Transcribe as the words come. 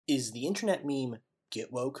Is the internet meme,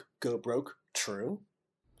 get woke, go broke, true?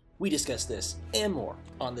 We discuss this and more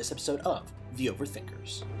on this episode of The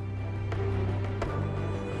Overthinkers.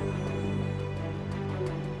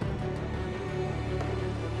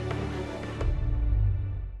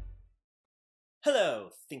 Hello,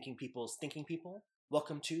 thinking people's thinking people.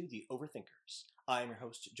 Welcome to The Overthinkers. I'm your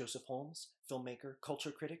host, Joseph Holmes, filmmaker,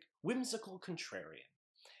 culture critic, whimsical contrarian.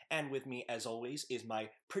 And with me, as always, is my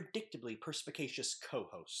predictably perspicacious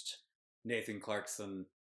co-host, Nathan Clarkson,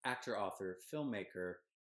 actor, author, filmmaker,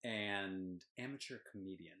 and amateur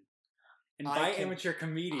comedian. And amateur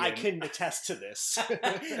comedian, I can attest to this.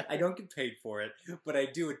 I don't get paid for it, but I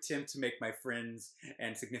do attempt to make my friends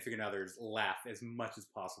and significant others laugh as much as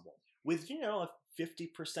possible. With, a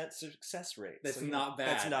 50% success rate. That's not bad.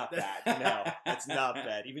 That's not bad. No, that's not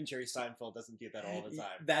bad. Even Jerry Seinfeld doesn't do that all the time.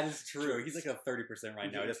 That is true. He's like a 30%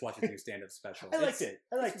 right now. I just watched his new stand-up special. I liked it.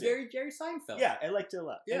 Very Jerry Seinfeld. Yeah, I liked it a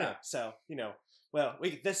lot. Yeah. Anyway, so, well,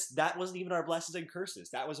 that wasn't even our blessings and curses.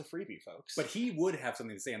 That was a freebie, folks. But he would have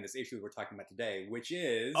something to say on this issue we're talking about today, which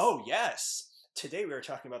is... Oh, yes. Today we are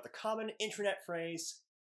talking about the common internet phrase,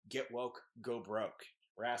 get woke, go broke.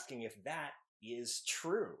 We're asking if that is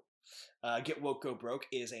true. Get woke, go broke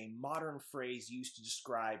is a modern phrase used to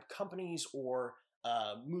describe companies or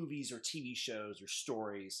movies or TV shows or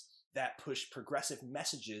stories that push progressive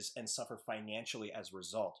messages and suffer financially as a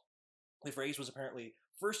result. The phrase was apparently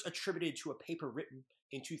first attributed to a paper written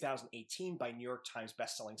in 2018 by New York Times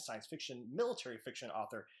bestselling science fiction, military fiction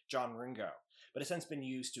author John Ringo, but has since been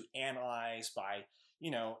used to analyze by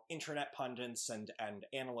internet pundits and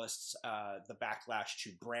analysts the backlash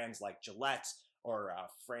to brands like Gillette or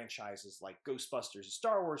franchises like Ghostbusters,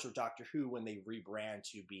 Star Wars, or Doctor Who when they rebrand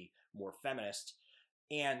to be more feminist.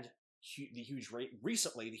 And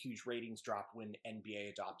recently, the huge ratings dropped when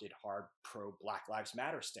NBA adopted hard pro-Black Lives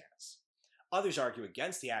Matter stance. Others argue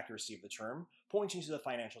against the accuracy of the term, pointing to the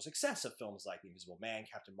financial success of films like The Invisible Man,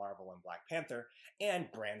 Captain Marvel, and Black Panther,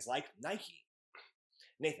 and brands like Nike.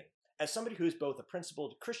 Nathan, as somebody who is both a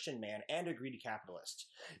principled Christian man and a greedy capitalist,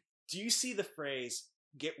 do you see the phrase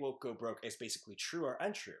get woke, go broke as basically true or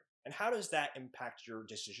untrue? And how does that impact your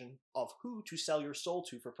decision of who to sell your soul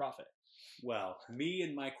to for profit? Well, me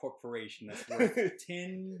and my corporation that's worth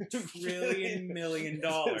 $10 trillion.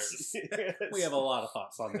 Yes. We have a lot of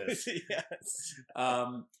thoughts on this. Yes.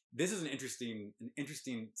 This is an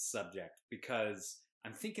interesting subject because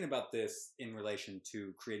I'm thinking about this in relation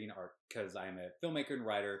to creating art because I am a filmmaker and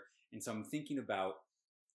writer, and so I'm thinking about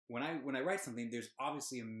when I write something, there's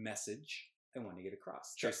obviously a message I want to get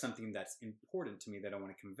across. Sure. There's something that's important to me that I want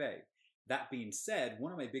to convey. That being said,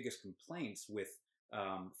 one of my biggest complaints with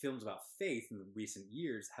films about faith in the recent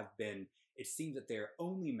years have been, it seems that they're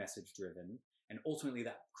only message driven, and ultimately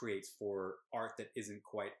that creates for art that isn't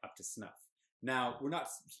quite up to snuff. Now, we're not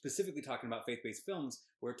specifically talking about faith-based films.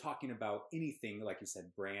 We're talking about anything, like you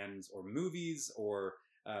said, brands or movies or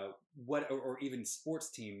or even sports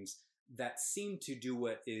teams that seem to do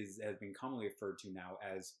what has been commonly referred to now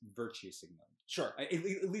as virtue signaling. Sure.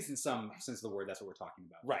 At least in some sense of the word, that's what we're talking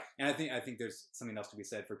about. Right. And I think there's something else to be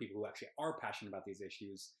said for people who actually are passionate about these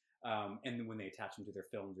issues. And then when they attach them to their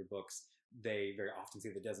films or books, they very often say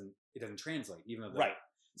that it doesn't translate, even though right.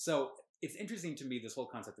 So it's interesting to me, this whole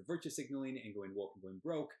concept of virtue signaling and going woke and going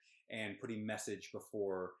broke and putting message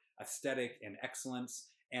before aesthetic and excellence.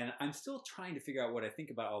 And I'm still trying to figure out what I think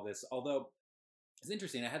about all this, although it's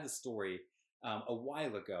interesting. I had this story a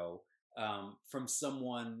while ago from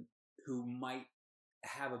someone who might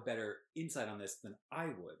have a better insight on this than I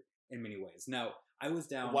would in many ways. Now, I was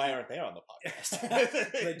down. Why aren't they on the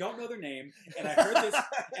podcast? I don't know their name, and I heard this.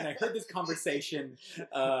 And I heard this conversation.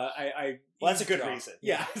 Well, that's a good reason.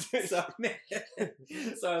 Yeah. So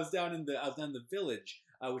I was down in the Village,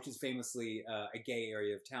 which is famously a gay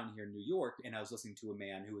area of town here in New York, and I was listening to a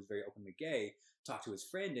man who was very openly gay talk to his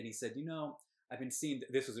friend, and he said, I've been seeing,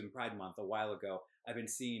 this was in Pride Month a while ago, I've been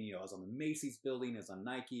seeing, I was on the Macy's building, it was on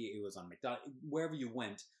Nike, it was on McDonald's, wherever you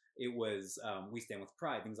went, it was, we stand with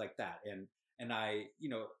pride, things like that. And I,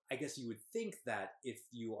 I guess you would think that if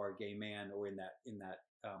you are a gay man or in that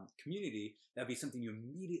community, that'd be something you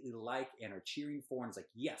immediately like and are cheering for. And it's like,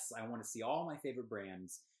 yes, I want to see all my favorite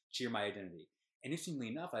brands cheer my identity. And interestingly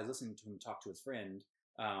enough, I was listening to him talk to his friend,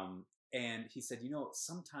 and he said,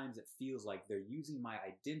 sometimes it feels like they're using my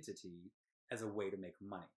identity as a way to make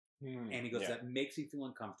money. And he goes, that makes me feel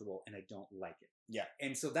uncomfortable and I don't like it. Yeah.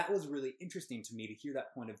 And so that was really interesting to me to hear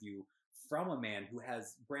that point of view from a man who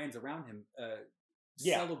has brands around him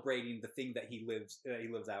celebrating the thing that he lives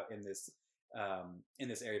out in this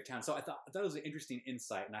area of town. So I thought it was an interesting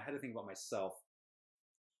insight, and I had to think about myself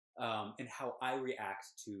and how I react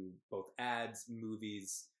to both ads,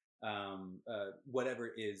 movies, whatever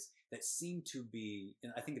it is that seem to be,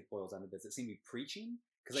 and I think it boils down to this, that seem to be preaching.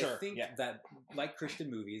 Because Sure, I think yeah. that, like Christian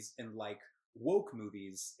movies and like woke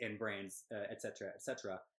movies and brands, et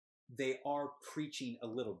cetera, they are preaching a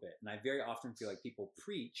little bit. And I very often feel like people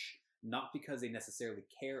preach not because they necessarily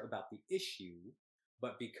care about the issue,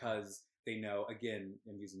 but because they know, again,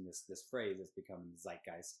 I'm using this phrase that's become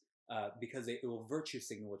zeitgeist, because it will virtue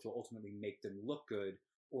signal, which will ultimately make them look good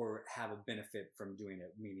or have a benefit from doing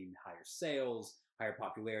it, meaning higher sales, higher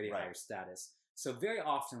popularity, Right. higher status. So very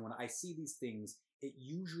often when I see these things, it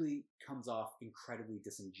usually comes off incredibly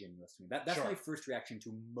disingenuous to me. That's Sure. my first reaction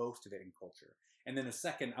to most of it in culture. And then a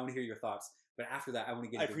second, I want to hear your thoughts. But after that, I want to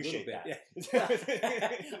get into a little bit.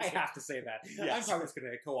 That. I have to say that. Yes. I'm probably just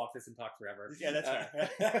going to co-opt this and talk forever. Yeah, that's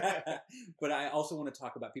fair. But I also want to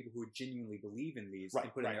talk about people who genuinely believe in these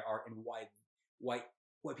and put in their art, and why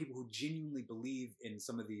people who genuinely believe in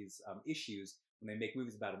some of these issues, when they make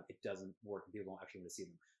movies about them, it doesn't work and people don't actually want to see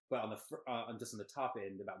them. But on just on the top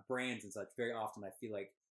end about brands and such, very often I feel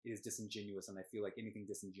like it is disingenuous, and I feel like anything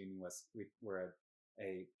disingenuous, we're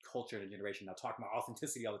a culture and a generation now talking about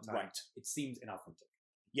authenticity all the time. Right. It seems inauthentic.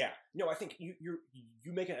 Yeah. No, I think you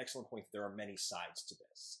make an excellent point that there are many sides to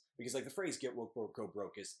this. Because like the phrase "get woke, go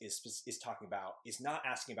broke" is talking about, is not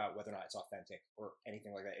asking about whether or not it's authentic or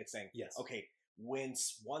anything like that. It's saying, yes, okay,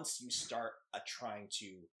 once you start trying to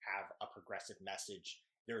have a progressive message,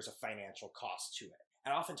 there's a financial cost to it.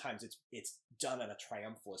 And oftentimes it's done in a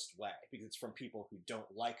triumphalist way, because it's from people who don't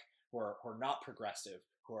like, who are not progressive,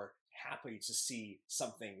 who are happy to see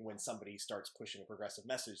something when somebody starts pushing a progressive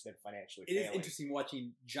message then financially failing. It is interesting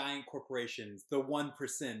watching giant corporations, the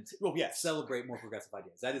 1%, well, yes, celebrate more progressive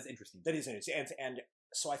ideas. That is interesting. That is interesting. And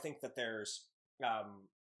so I think that there's,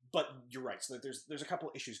 but you're right. So there's a couple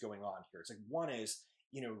of issues going on here. It's like, one is,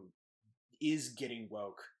 is getting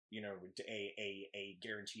woke, a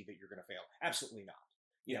guarantee that you're going to fail? Absolutely not.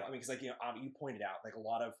 I mean, because like, you pointed out, like a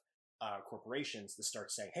lot of corporations that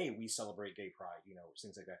start saying, hey, we celebrate gay pride,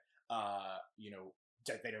 things like that,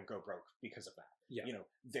 they don't go broke because of that. Yeah.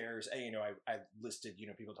 There's I listed,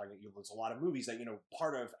 people talking, there's a lot of movies that,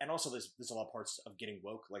 part of, and also there's a lot of parts of getting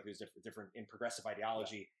woke, like there's different in progressive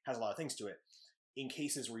ideology has a lot of things to it. In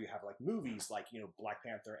cases where you have like movies like, Black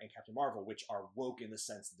Panther and Captain Marvel, which are woke in the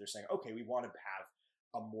sense that they're saying, okay, we want to have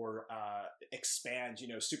a more expand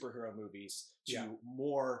superhero movies to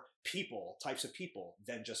more types of people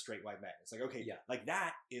than just straight white men. It's like, okay, like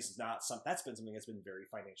that is not that's been something that's been very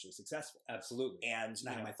financially successful. Absolutely. And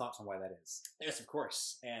I have my thoughts on why that is. Yes, of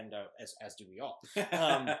course, and as do we all.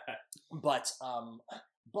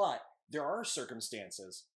 But there are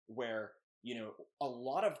circumstances where a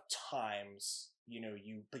lot of times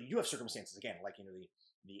but you have circumstances again, like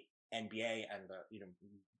the NBA and the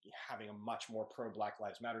having a much more pro Black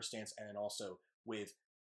Lives Matter stance, and then also with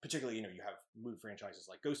particularly you have movie franchises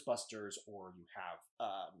like Ghostbusters, or you have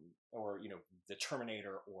or the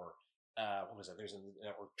Terminator, or what was it?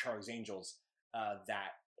 Or Charlie's Angels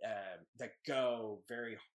that go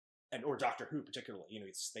very, or Doctor Who particularly.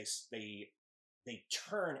 They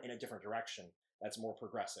turn in a different direction that's more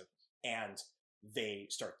progressive, and they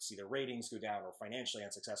start to see their ratings go down or financially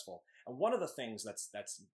unsuccessful. And one of the things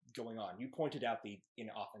that's going on, you pointed out the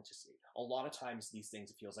inauthenticity. A lot of times these things,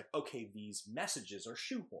 it feels like, okay, these messages are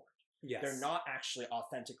shoehorned. Yes. They're not actually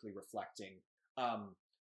authentically reflecting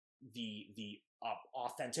the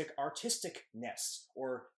authentic artisticness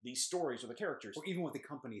or the stories or the characters. Or even what the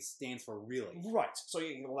company stands for, really. Right. So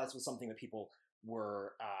that's something that people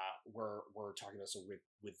were talking about. So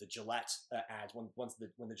with the Gillette ads, when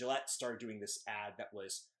the Gillette started doing this ad that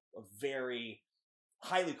was very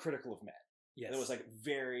highly critical of men. Yes. It was like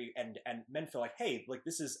very, and men feel like, hey, like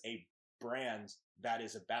this is a brand that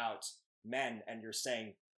is about men, and you're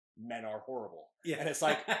saying men are horrible. Yeah. And it's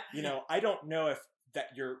like, I don't know if that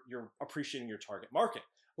you're appreciating your target market.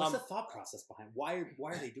 What's the thought process behind why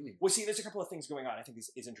are they doing this? Well, see, there's a couple of things going on. I think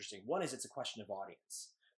is interesting. One is it's a question of audience,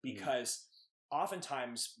 because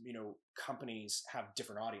oftentimes, companies have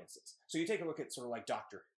different audiences. So you take a look at sort of like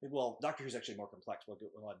Doctor Who's actually more complex.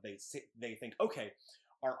 They think, okay,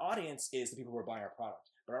 our audience is the people who are buying our product,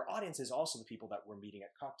 but our audience is also the people that we're meeting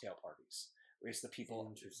at cocktail parties. It's the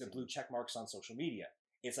people, the blue check marks on social media.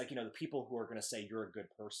 It's like, the people who are going to say you're a good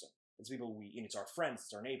person. It's people it's our friends,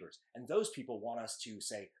 it's our neighbors. And those people want us to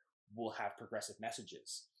say, we'll have progressive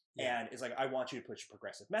messages. Yeah. And it's like, I want you to push a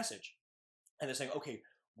progressive message. And they're saying, okay,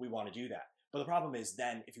 we want to do that. But the problem is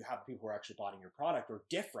then if you have people who are actually buying your product or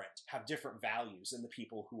have different values than the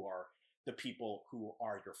people who are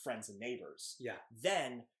your friends and neighbors. Yeah.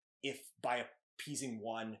 Then if by appeasing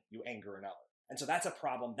one, you anger another. And so that's a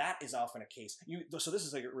problem. That is often a case. So this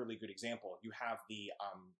is like a really good example. You have the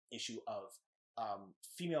issue of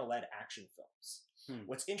female-led action films.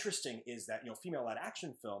 What's interesting is that, female-led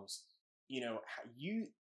action films,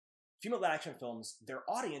 female-led action films, their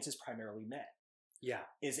audience is primarily men. Yeah.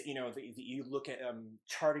 You look at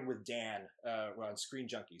Charting with Dan on Screen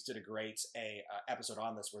Junkies did a great episode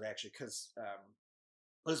on this where they actually, because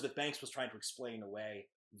Elizabeth Banks was trying to explain away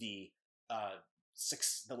the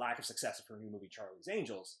lack of success of her new movie Charlie's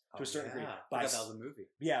Angels to a certain degree. That was a movie.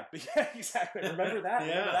 Yeah, exactly. Remember that?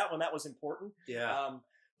 Remember that when that was important? Yeah.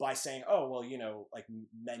 By saying, oh, well, like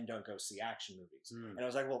men don't go see action movies. And I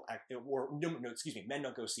was like, well, men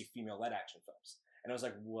don't go see female-led action films. And I was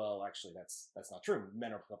like, well, actually, that's not true.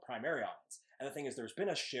 Men are the primary audience. And the thing is, there's been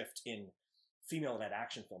a shift in female-led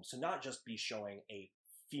action films to not just be showing a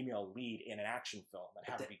female lead in an action film and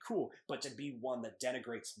have it be cool, but to be one that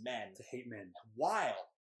denigrates men. To hate men. While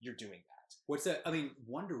you're doing that.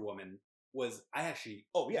 Wonder Woman was, I actually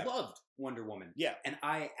loved Wonder Woman. Yeah. And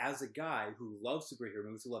I, as a guy who loves superhero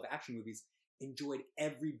movies, who love action movies, enjoyed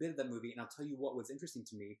every bit of that movie. And I'll tell you what was interesting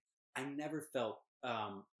to me. I never felt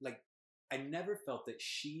that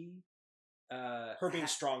she... her being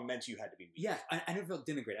strong meant you had to be weak. Yeah, I never felt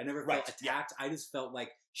denigrated. I never felt attacked. Yeah. I just felt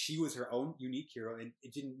like she was her own unique hero, and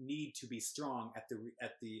it didn't need to be strong at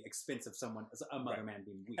the expense of another man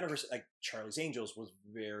being weak. And of course, like Charlie's Angels was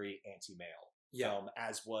very anti-male film,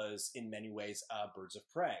 as was in many ways Birds of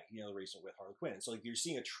Prey. The recent with Harley Quinn. So like you're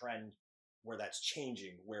seeing a trend where that's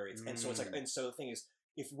changing, where it's and so it's like, and so the thing is,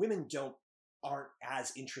 if women aren't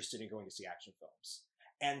as interested in going to see action films,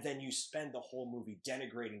 and then you spend the whole movie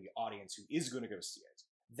denigrating the audience who is going to go see it,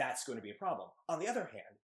 that's going to be a problem. On the other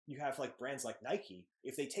hand, you have like brands like Nike.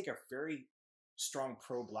 If they take a very strong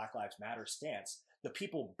pro-Black Lives Matter stance, the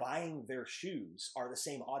people buying their shoes are the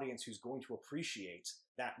same audience who's going to appreciate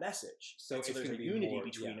that message. So there's a unity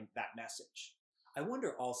between that message. I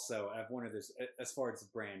wonder also, I've wondered this, as far as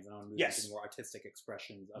brands, and I'll move into more artistic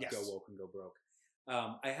expressions of Go Woke and Go Broke.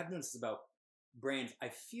 I have noticed about brands, I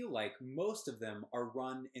feel like most of them are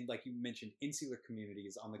run in, like you mentioned, insular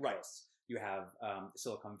communities on the coast. You have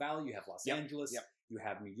Silicon Valley, you have Los Angeles, you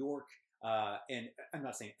have New York, and I'm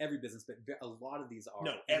not saying every business, but a lot of these are.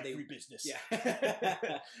 No, every business. Yeah.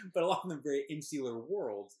 But a lot of them very insular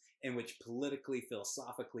worlds in which politically,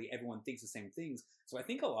 philosophically, everyone thinks the same things. So I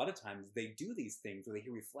think a lot of times they do these things where they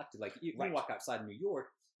hear reflected. Like you walk outside New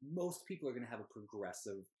York, most people are going to have a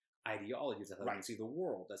progressive ideologies. That's how they're going to see the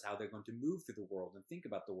world. That's how they're going to move through the world and think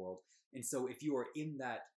about the world. And so if you are in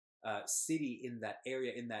that city, in that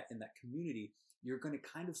area, in that community, you're going to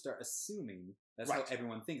kind of start assuming that's how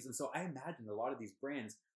everyone thinks. And so I imagine a lot of these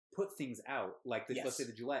brands put things out, like let's say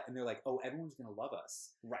the Gillette, and they're like, oh, everyone's going to love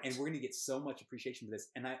us. Right. And we're going to get so much appreciation for this.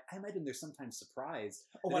 And I imagine there's sometimes surprise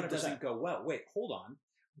that it doesn't go well. Wait, hold on.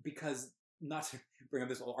 Because, not to bring up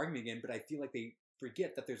this whole argument again, but I feel like they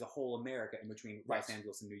forget that there's a whole America in between Los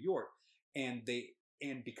Angeles and New York, and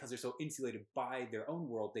because they're so insulated by their own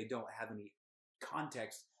world, they don't have any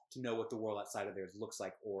context to know what the world outside of theirs looks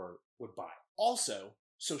like or would buy. Also,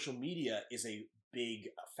 social media is a big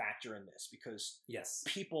factor in this because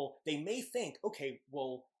people, they may think, okay,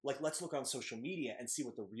 well, like let's look on social media and see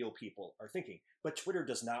what the real people are thinking, but Twitter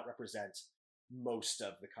does not represent most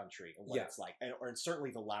of the country and what it's like, or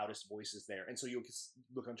certainly the loudest voices there. And so you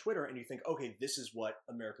look on Twitter and you think, okay, this is what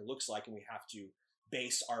America looks like, and we have to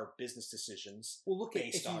base our business decisions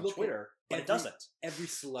based on Twitter, but it doesn't. Every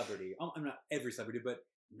celebrity, I'm not every celebrity, but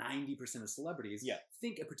 90% of celebrities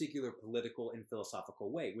think a particular political and philosophical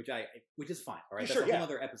way, which is fine. All right, that's a whole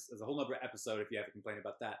other episode. There's a whole other episode if you have a complaint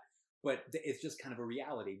about that. But it's just kind of a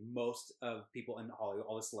reality. Most of people in Hollywood,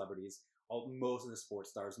 all the celebrities, most of the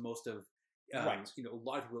sports stars, most of a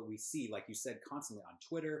lot of people that we see, like you said, constantly on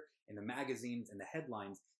Twitter, in the magazines, and the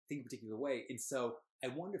headlines, think a particular way. And so I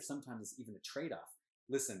wonder if sometimes it's even a trade-off.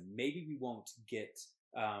 Listen, maybe we won't get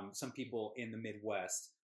some people in the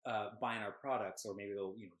Midwest buying our products, or maybe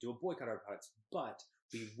they'll do a boycott of our products, but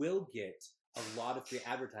we will get a lot of free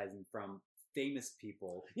advertising from famous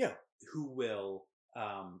people who will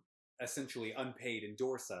essentially unpaid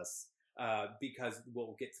endorse us. Because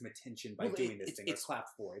we'll get some attention by doing this thing, or clapped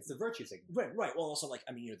for. It's a virtue signal. Right. Well, also, like,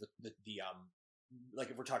 I mean,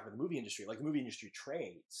 like if we're talking about the movie industry, like the movie industry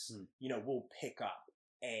trades, will pick up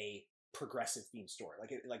a progressive theme story.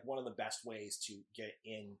 Like one of the best ways to get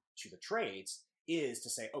into the trades is to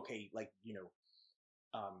say, okay, like,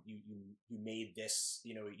 you made this,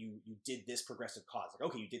 you did this progressive cause. Like,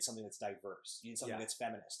 okay, you did something that's diverse. You did something that's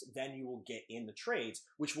feminist. Then you will get in the trades,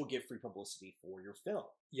 which will give free publicity for your film.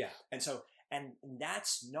 Yeah. And so, and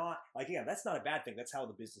that's not, like, again, that's not a bad thing. That's how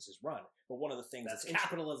the business is run. But one of the things that's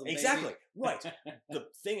capitalism. Exactly. Right. The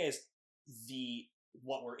thing is,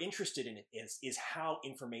 what we're interested in is how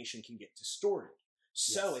information can get distorted.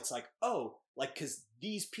 So it's like, because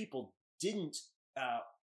these people didn't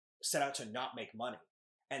set out to not make money.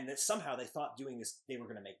 And that somehow they thought doing this, they were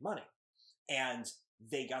going to make money. And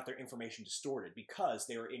they got their information distorted because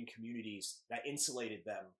they were in communities that insulated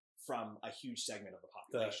them from a huge segment of the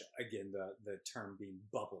population. The term being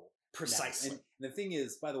bubble. Precisely. And the thing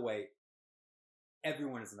is, by the way,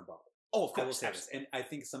 everyone is in a bubble. Oh, of course. I will say this. And I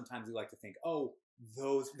think sometimes we like to think,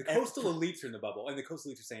 the coastal elites are in the bubble. And the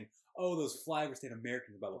coastal elites are saying, those flyover state Americans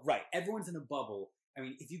in the bubble. Right. Everyone's in a bubble. I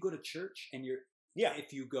mean, if you go to church and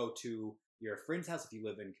if you go to your friend's house, if you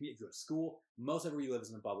live in community, if you go to school, most everywhere you live is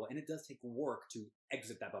in a bubble, and it does take work to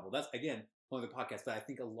exit that bubble. That's, again, one of the podcasts, but I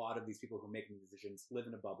think a lot of these people who are making decisions live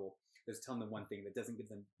in a bubble that's telling them one thing that doesn't give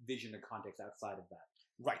them vision or context outside of that.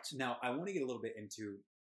 Right. Now, I want to get a little bit into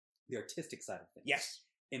the artistic side of things. Yes.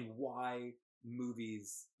 And why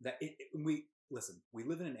movies we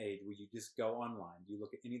live in an age where you just go online, you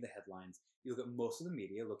look at any of the headlines, you look at most of the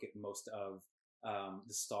media, look at most of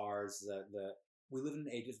the stars, we live in an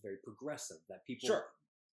age that's very progressive, that people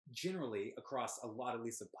generally across a lot, at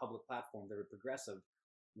least of public platforms that are progressive.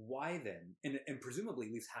 Why then, and presumably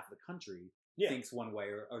at least half the country thinks one way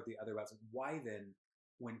or the other about it. Why then,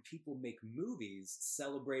 when people make movies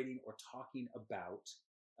celebrating or talking about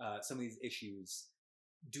some of these issues,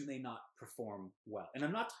 do they not perform well? And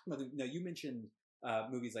I'm not talking about, you mentioned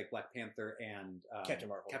movies like Black Panther and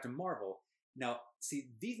Captain Marvel. Now, see,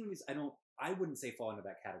 these movies, I wouldn't say fall into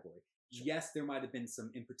that category. Sure. Yes, there might have been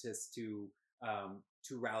some impetus to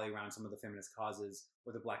rally around some of the feminist causes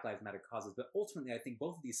or the Black Lives Matter causes, but ultimately, I think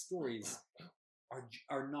both of these stories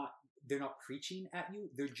are not. They're not preaching at you.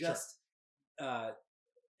 They're just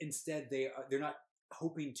instead they're not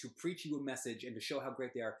hoping to preach you a message and to show how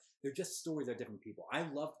great they are. They're just stories of different people. I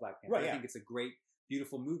loved Black Panther. I think it's a great,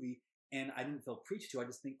 beautiful movie, and I didn't feel preached to. I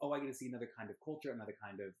just think, I get to see another kind of culture, another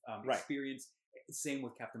kind of experience. Same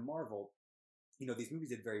with Captain Marvel. These movies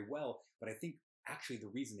did very well, but I think actually the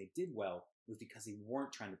reason they did well was because they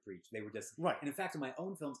weren't trying to preach. They were just right. And in fact, in my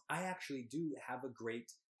own films, I actually do have a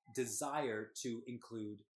great desire to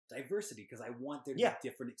include diversity because I want there to be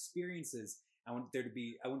different experiences. I want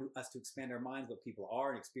us to expand our minds, what people are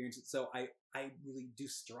and experience it. So I really do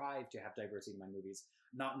strive to have diversity in my movies,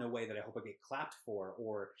 not in a way that I hope I get clapped for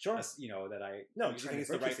or that I think it's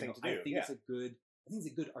the right thing to do. I think it's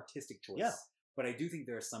a good artistic choice. Yeah. But I do think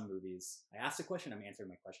there are some movies. I asked a question. I'm answering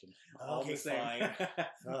my question. Okay, fine.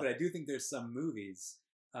 But I do think there's some movies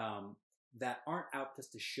that aren't out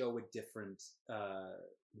just to show a different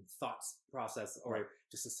thoughts process or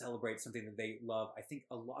just to celebrate something that they love. I think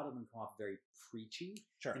a lot of them come off very preachy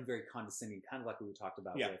and very condescending, kind of like we talked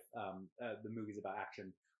about with the movies about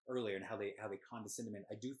action earlier and how they condescend them. And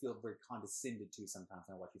I do feel very condescended to sometimes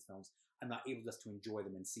when I watch these films. I'm not able just to enjoy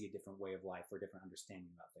them and see a different way of life or a different understanding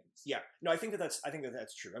about things. Yeah, no, I think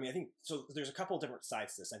that's true. I mean, I think so. There's a couple of different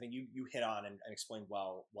sides to this. I think you hit on and explained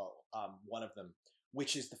well. One of them,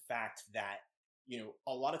 which is the fact that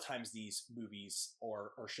a lot of times these movies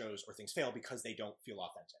or shows or things fail because they don't feel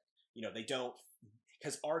authentic. They don't,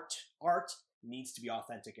 because art needs to be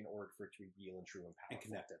authentic in order for it to be real and true and powerful and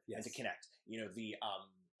connective. Yes. And to connect.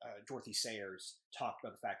 Dorothy Sayers talked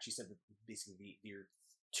about the fact, she said that basically there are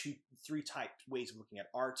three ways of looking at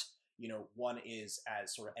art. One is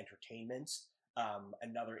as sort of entertainment.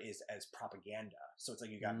 Another is as propaganda. So it's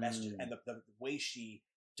like you got messages, and the way she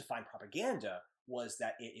defined propaganda was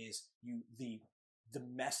that it is the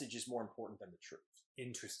message is more important than the truth.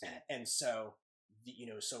 Interesting. And so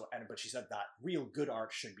but she said that real good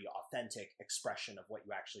art should be authentic expression of what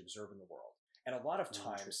you actually observe in the world. And a lot of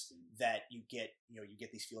times that you get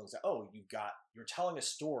these feelings that you're telling a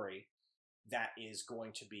story that is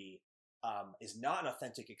going to be is not an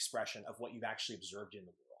authentic expression of what you've actually observed in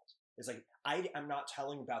the world. It's like I'm not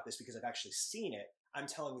telling about this because I've actually seen it. I'm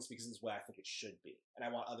telling this because this is what I think it should be, and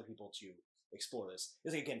I want other people to explore this.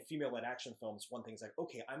 It's like, again, female-led action films. One thing's like,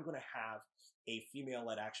 okay, I'm going to have a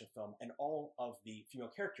female-led action film, and all of the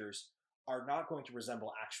female characters are not going to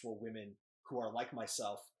resemble actual women who are like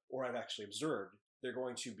myself or I've actually observed. They're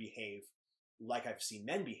going to behave like I've seen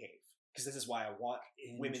men behave, because this is why I want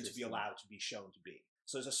women to be allowed to be shown to be.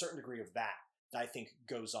 So there's a certain degree of that I think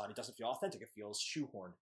goes on. It doesn't feel authentic. It feels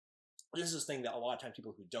shoehorned. This is this thing that a lot of times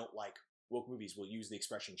people who don't like woke movies will use the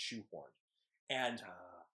expression shoehorned. And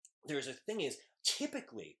there's a thing is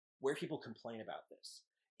typically where people complain about this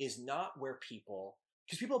is not where people,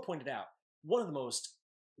 because people have pointed out one of the most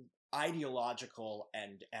ideological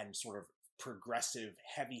and sort of progressive,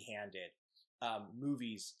 heavy-handed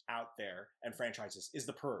movies out there and franchises is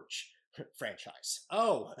the Purge franchise.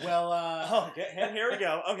 Oh, well, okay, here we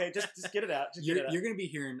go. Okay, just get it out. You're going to be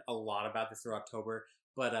hearing a lot about this through October,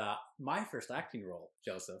 but my first acting role,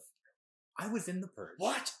 Joseph, I was in The Purge.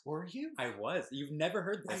 What? Were you? I was. You've never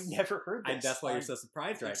heard this. I've never heard this. And that's why you're so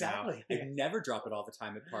surprised right now. I never drop it all the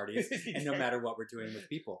time at parties, and no matter what we're doing with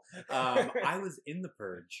people. I was in The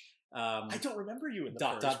Purge. I don't remember you in The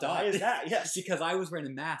Purge. Dot. Why is that? Yes. Because I was wearing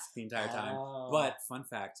a mask the entire time. But, fun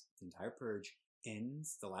fact, the entire Purge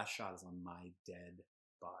ends, the last shot is on my dead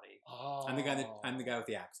body. Oh. I'm the guy with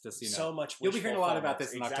the axe, just so you know. So much. You'll be hearing a lot about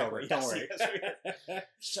this in October. Don't worry. Yes.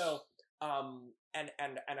 So, and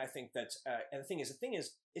I think that, and the thing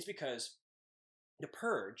is, it's because The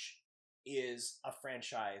Purge is a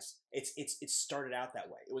franchise. It started out that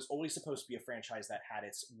way. It was always supposed to be a franchise that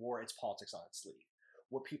wore its politics on its sleeve.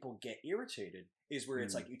 Where people get irritated is where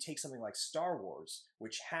it's like you take something like Star Wars,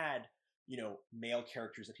 which had, male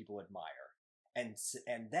characters that people admire, and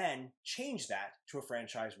then change that to a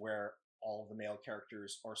franchise where all of the male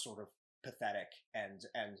characters are sort of pathetic and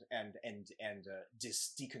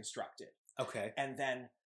deconstructed. Okay. And then,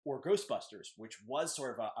 or Ghostbusters, which was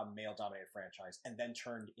sort of a male-dominated franchise, and then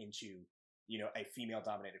turned into, a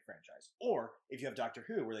female-dominated franchise. Or if you have Doctor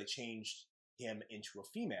Who, where they changed him into a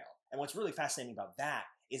female. And what's really fascinating about that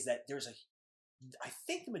is that I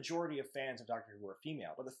think the majority of fans of Doctor Who are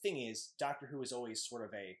female, but the thing is, Doctor Who is always sort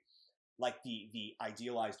of the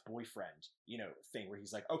idealized boyfriend, thing where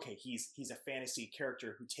he's like, okay, he's a fantasy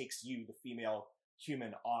character who takes you, the female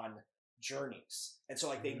human, on journeys. And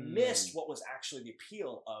so they missed what was actually the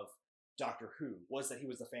appeal of Doctor Who, was that he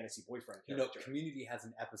was the fantasy boyfriend character. Community has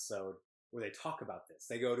an episode where they talk about this.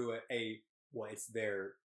 They go to it's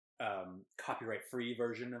their copyright-free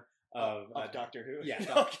version of Doctor Who. Yeah,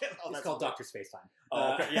 Okay. It's called Doctor Spacetime.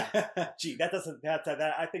 Okay, yeah. Gee, that doesn't. That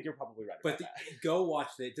I think you're probably right. But go watch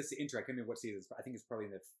just the intro. I can't remember what season. I think it's probably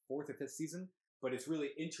in the 4th or 5th season. But it's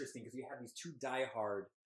really interesting because you have these two diehard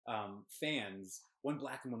fans, one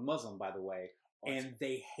black and one Muslim, by the way, and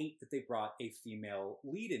they hate that they brought a female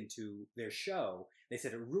lead into their show. They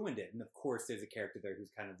said it ruined it, and of course, there's a character there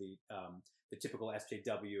who's kind of the typical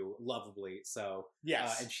SJW, lovably so.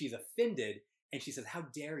 Yes, and she's offended. And she says, how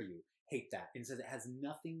dare you hate that? And says it has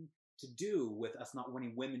nothing to do with us not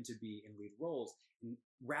wanting women to be in lead roles. And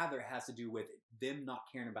rather, it has to do with them not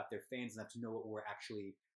caring about their fans enough to know what we're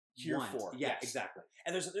actually here for. Yeah, yes. Exactly.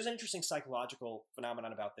 And there's an interesting psychological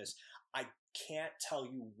phenomenon about this. I can't tell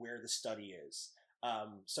you where the study is.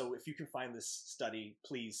 So if you can find this study,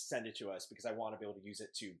 please send it to us because I want to be able to use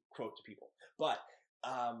it to quote to people. But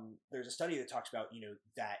there's a study that talks about,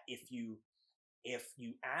 that if you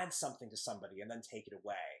add something to somebody and then take it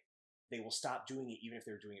away, they will stop doing it even if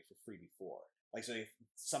they were doing it for free before. So if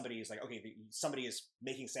somebody is like, okay, somebody is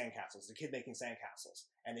making sandcastles, the kid making sandcastles,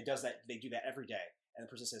 and they do that every day, and the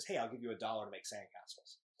person says, hey, I'll give you $1 to make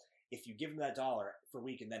sandcastles. If you give them that $1 for a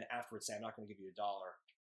week and then afterwards say, I'm not going to give you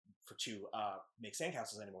 $1 to make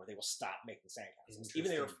sandcastles anymore, they will stop making sandcastles.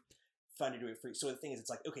 Even if they were fun to do it free. So the thing is, it's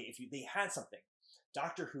like, okay, if they had something,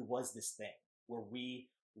 Doctor Who was this thing where we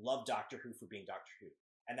love Doctor Who for being Doctor Who,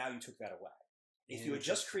 and now you took that away. If you had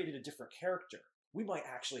just created a different character, we might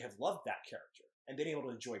actually have loved that character and been able to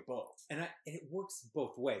enjoy both. And it works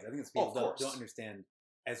both ways. I think it's people don't understand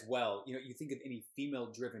as well. You think of any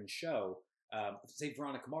female-driven show, say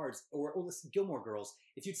Veronica Mars or listen, Gilmore Girls.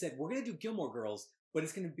 If you'd said, we're going to do Gilmore Girls, but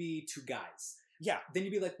it's going to be 2 guys. Yeah. Then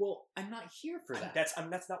you'd be like, well, I'm not here for that. That's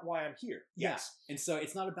not why I'm here. Yes. Yeah. And so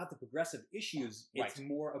it's not about the progressive issues. It's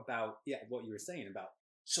more about, what you were saying about.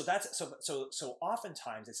 So so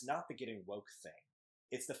oftentimes it's not the getting woke thing.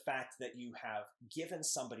 It's the fact that you have given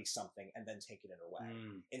somebody something and then taken it away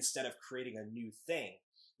instead of creating a new thing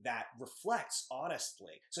that reflects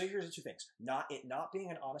honestly. So here's the 2 things: not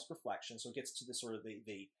being an honest reflection. So it gets to the sort of the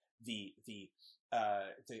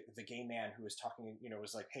gay man who was talking,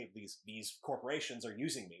 was like, hey, these corporations are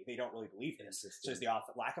using me. They don't really believe this. So there's the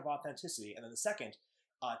lack of authenticity, and then the second,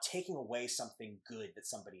 taking away something good that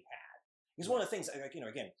somebody had. Because one of the things,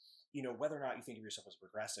 again, whether or not you think of yourself as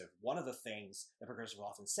progressive, one of the things that progressives will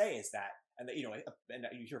often say is that, and that, and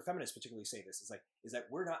you hear feminists particularly say this, is that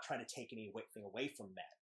we're not trying to take anything away from men.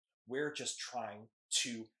 We're just trying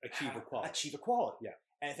to achieve equality. Yeah.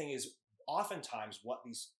 And the thing is, oftentimes what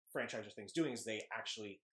these franchise things doing is they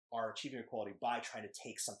actually are achieving equality by trying to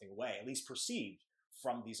take something away, at least perceived,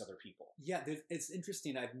 from these other people. Yeah, it's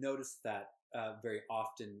interesting. I've noticed that very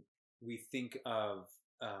often we think of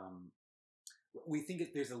we think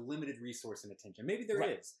there's a limited resource in attention. Maybe there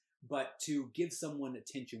is, but to give someone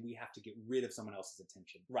attention, we have to get rid of someone else's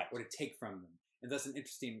attention, or to take from them. And that's an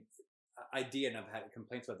interesting idea, and I've had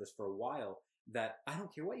complaints about this for a while, that I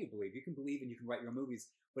don't care what you believe. You can believe and you can write your own movies,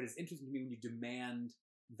 but it's interesting to me when you demand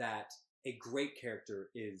that a great character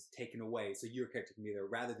is taken away so your character can be there,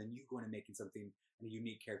 rather than you going and making something, a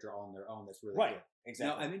unique character all on their own that's really good.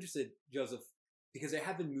 Exactly. Now, I'm interested, Joseph, because there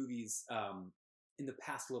have been movies in the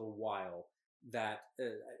past little while that,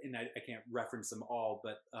 and I can't reference them all,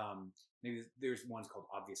 but maybe there's ones called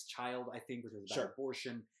Obvious Child, I think, which was about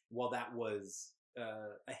abortion. While that was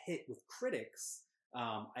a hit with critics,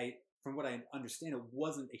 from what I understand, it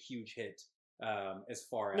wasn't a huge hit as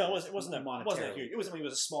far as it wasn't a huge. It was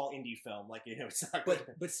a small indie film, it's not.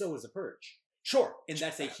 But so was The Purge. Sure, and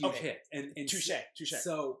that's a huge hit. And touche.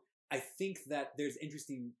 So I think that there's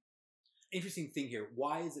interesting thing here.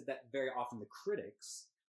 Why is it that very often the critics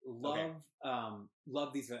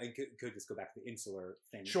love these? I could just go back to the insular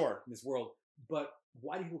thing. Sure, in this world, but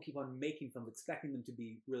why do people keep on making films, expecting them to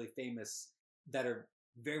be really famous, that are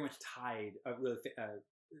very much tied, really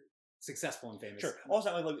successful and famous? Sure.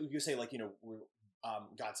 Also, like you say,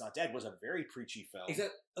 God's Not Dead was a very preachy film.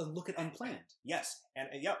 Exactly. Look at Unplanned. Yes, and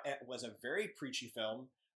it was a very preachy film,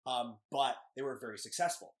 but they were very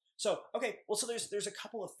successful. So so there's a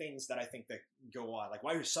couple of things that I think that go on. Like,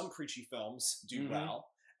 why do some preachy films do well,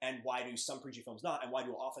 and why do some preachy films not, and why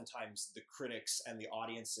do oftentimes the critics and the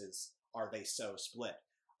audiences are they so split?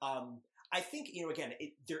 I think, again,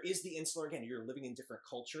 there is the insular. Again, you're living in different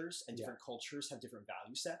cultures, and different cultures have different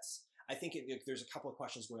value sets. I think there's a couple of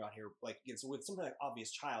questions going on here. So with something like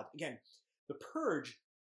Obvious Child, again, The Purge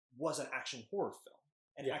was an action horror film,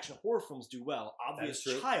 and action horror films do well. Obvious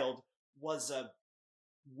Child was a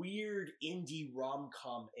weird indie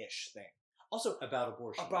rom-com-ish thing. Also about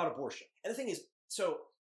abortion. And the thing is,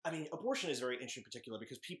 abortion is very interesting, in particular,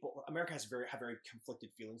 because America have very conflicted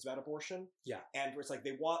feelings about abortion. Yeah, and it's like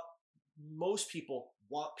most people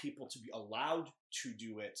want people to be allowed to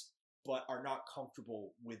do it, but are not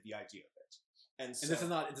comfortable with the idea of it. And this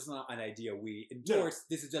is not an idea we endorse.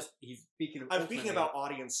 No. This is just I'm speaking about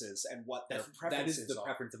audiences and what their preferences are. That is the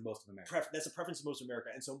preference of most of America. That's the preference of most of America.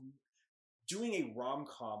 And so doing a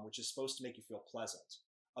rom-com, which is supposed to make you feel pleasant,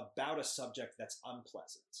 about a subject that's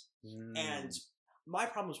unpleasant. And my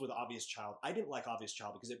problems with Obvious Child, I didn't like Obvious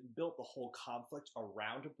Child because it built the whole conflict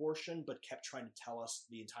around abortion, but kept trying to tell us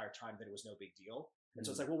the entire time that it was no big deal. And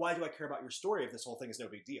so it's like, well, why do I care about your story if this whole thing is no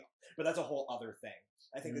big deal? But that's a whole other thing.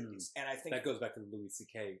 I think that goes back to the Louis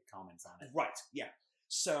C.K. comments on it. Right. Yeah.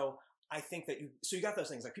 So I think that you got those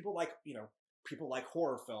things, like people like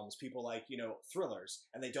horror films, people like, thrillers,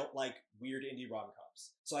 and they don't like weird indie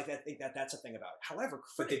rom-coms. So I think that's a thing about it. However,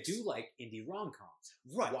 critics, but they do like indie rom-coms.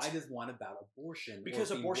 Right. Why does one about abortion?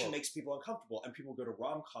 Because abortion makes people uncomfortable, and people go to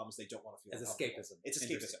rom-coms they don't want to feel as uncomfortable. Escapism. It's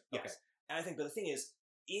escapism. Yes. Okay. And I think, but the thing is,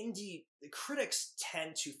 the critics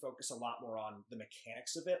tend to focus a lot more on the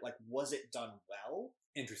mechanics of it. Like, was it done well?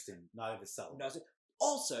 Interesting. Not of itself.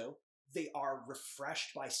 Also, they are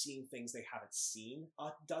refreshed by seeing things they haven't seen a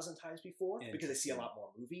dozen times before, because they see a lot more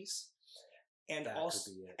movies. And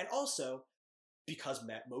also because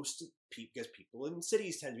people in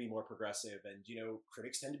cities tend to be more progressive, and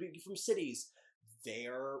critics tend to be from cities, they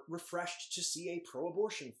are refreshed to see a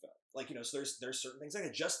pro-abortion film. So there's certain things like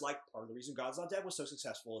that. Just like part of the reason God's Not Dead was so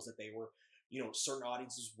successful is that they were, certain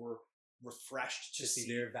audiences were refreshed to see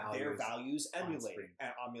their values emulated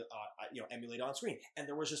emulated on screen. And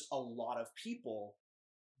there was just a lot of people.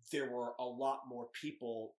 There were a lot more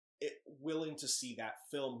people willing to see that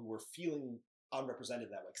film who were feeling unrepresented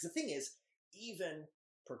that way. Because the thing is, even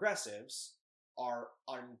progressives are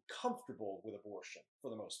uncomfortable with abortion for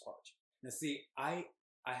the most part. Now, see, I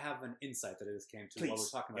have an insight that I just came to while we're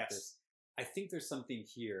talking about this. I think there's something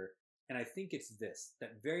here, and I think it's this,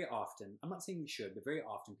 that very often, I'm not saying we should, but very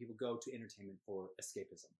often people go to entertainment for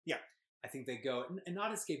escapism. Yeah. I think they go, and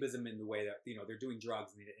not escapism in the way that, they're doing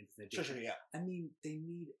drugs and they need instant addiction. Sure, yeah. I mean, they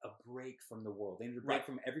need a break from the world. They need a break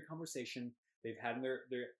from every conversation they've had in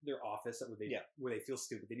their office where they feel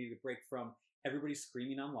stupid. They need a break from everybody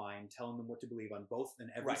screaming online, telling them what to believe on both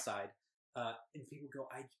and every side. And people go,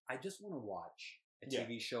 I just want to watch a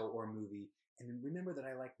TV show or a movie, and then remember that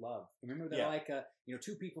I like love. Remember that I like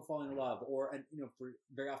two people falling in love, or for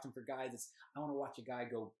very often for guys, it's I want to watch a guy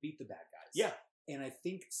go beat the bad guys. Yeah, and I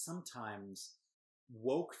think sometimes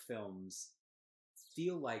woke films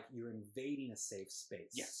feel like you're invading a safe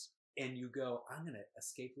space. Yes, and you go, I'm gonna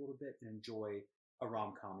escape a little bit and enjoy a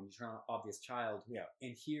rom-com, and you turn on Obvious Child. Yeah,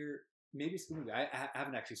 and here maybe it's a movie. I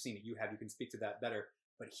haven't actually seen it. You have. You can speak to that better.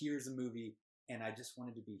 But here's a movie, and I just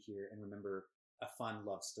wanted to be here and remember a fun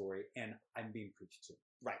love story and I'm being preached to.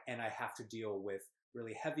 Right. And I have to deal with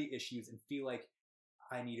really heavy issues and feel like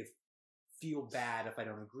I need to feel bad if I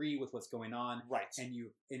don't agree with what's going on. Right. And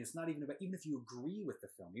it's not even about, even if you agree with the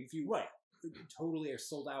film, even if you right. totally are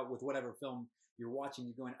sold out with whatever film you're watching,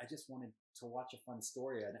 you're going, I just wanted to watch a fun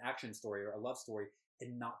story, an action story or a love story,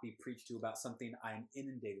 and not be preached to about something I'm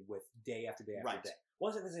inundated with day after day after day.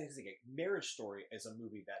 Well, the thing, Marriage Story is a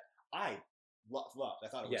movie that I loved. I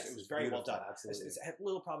thought it was very well done. Absolutely. It had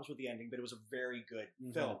little problems with the ending, but it was a very good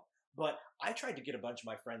film. But I tried to get a bunch of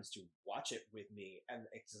my friends to watch it with me, and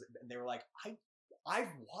they were like,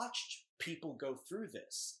 I've watched people go through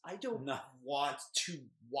this. I don't want to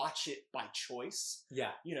watch it by choice.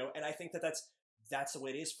 Yeah. And I think that's the way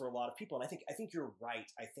it is for a lot of people. And I think you're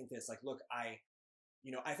right. I think that it's like, look, I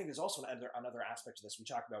think there's also another aspect to this. We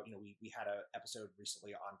talked about, we had an episode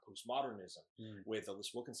recently on postmodernism with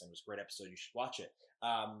Alyssa Wilkinson. It was a great episode. You should watch it.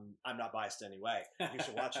 I'm not biased in any way. You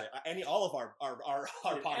should watch it. All of our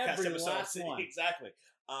podcast episodes. Exactly.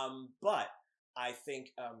 But I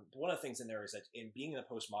think one of the things in there is that in being in the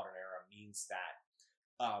postmodern era means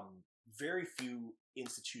that very few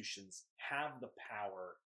institutions have the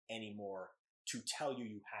power anymore to tell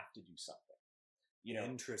you have to do something.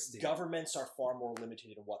 Interesting. Governments are far more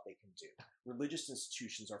limited in what they can do. Religious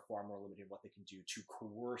institutions are far more limited in what they can do to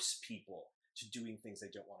coerce people to doing things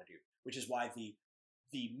they don't want to do. Which is why the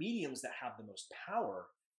mediums that have the most power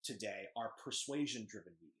today are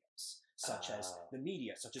persuasion-driven mediums, such as the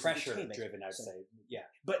media, such as pressure-driven. I'd say, yeah.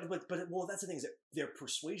 But that's the thing is that they're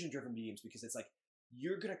persuasion-driven mediums because it's like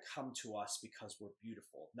you're gonna come to us because we're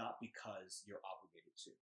beautiful, not because you're obligated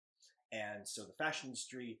to. And so the fashion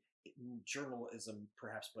industry, journalism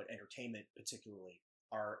perhaps, but entertainment particularly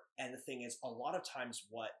and the thing is, a lot of times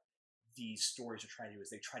what these stories are trying to do is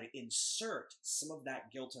they try to insert some of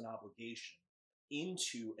that guilt and obligation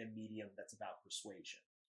into a medium that's about persuasion.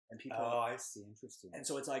 And people I see. Interesting. And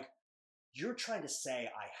so it's like, you're trying to say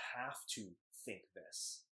I have to think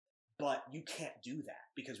this, but you can't do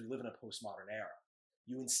that because we live in a postmodern era.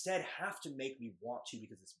 You instead have to make me want to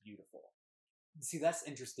because it's beautiful. See, that's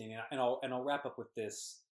interesting, and I'll wrap up with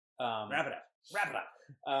this. Wrap it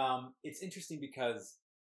up. It's interesting because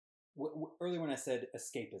earlier when I said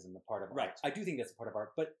escapism, a part of art, I do think that's a part of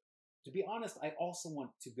art. But to be honest, I also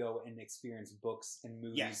want to go and experience books and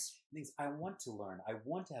movies, things I want to learn. I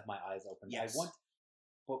want to have my eyes open. Yes.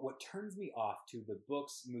 But what turns me off to the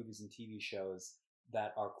books, movies, and TV shows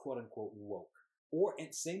that are quote unquote woke,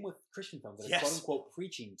 and same with Christian films that are quote unquote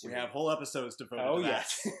preaching to. We have whole episodes devoted to that.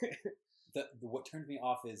 Yes. What turns me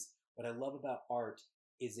off is what I love about art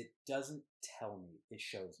is it doesn't tell me, it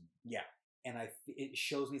shows me. Yeah. And it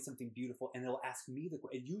shows me something beautiful, and it'll ask me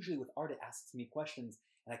and usually with art, it asks me questions,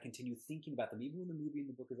 and I continue thinking about them, even when the movie and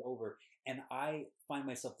the book is over, and I find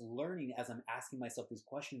myself learning as I'm asking myself these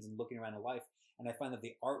questions and looking around in life, and I find that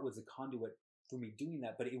the art was a conduit for me doing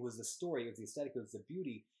that, but it was the story, it was the aesthetic, it was the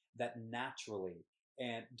beauty that naturally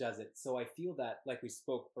and does it. So I feel that, like we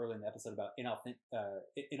spoke earlier in the episode about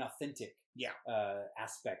inauthentic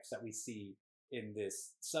aspects that we see in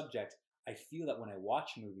this subject, I feel that when I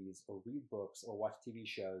watch movies or read books or watch TV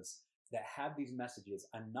shows that have these messages,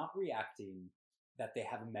 I'm not reacting that they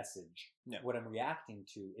have a message. No. What I'm reacting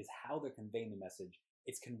to is how they're conveying the message.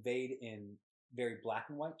 It's conveyed in very black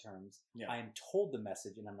and white terms. Yeah. I am told the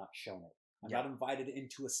message and I'm not shown it. I'm not invited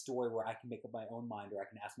into a story where I can make up my own mind or I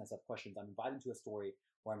can ask myself questions. I'm invited into a story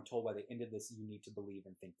where I'm told by the end of this, you need to believe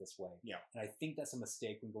and think this way. Yeah. And I think that's a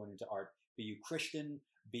mistake when going into art. Be you Christian,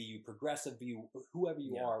 be you progressive, be you whoever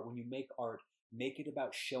you are, when you make art, make it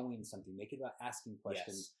about showing something. Make it about asking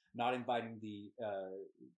questions, not inviting the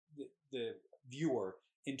viewer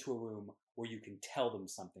into a room where you can tell them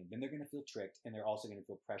something. Then they're going to feel tricked, and they're also going to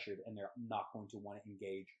feel pressured, and they're not going to want to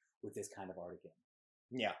engage with this kind of art again.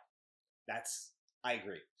 Yeah. I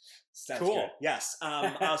agree. Sounds cool. Good. Yes.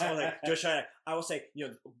 I will say,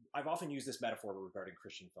 I've often used this metaphor regarding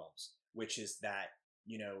Christian films, which is that,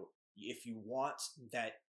 if you want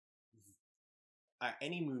that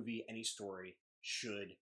any movie, any story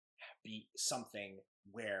should be something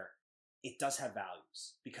where it does have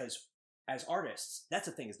values, because as artists, that's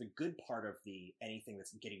the thing, is the good part of anything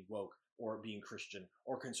that's getting woke or being Christian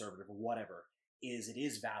or conservative or whatever is it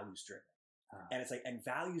is values driven. And it's like, and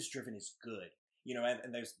values driven is good,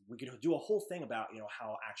 and we could do a whole thing about,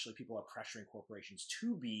 how actually people are pressuring corporations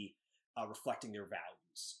to be reflecting their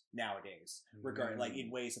values nowadays, regarding like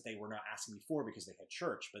in ways that they were not asking before because they had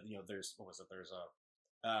church. But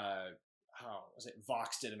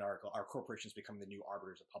Vox did an article, "Are Corporations Becoming the New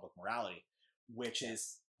Arbiters of Public Morality?" which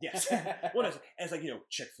is Yes. Well, and it's like,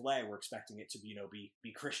 Chick-fil-A, we're expecting it to be,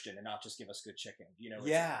 be Christian and not just give us good chicken,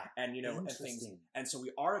 Yeah. and, and things. And so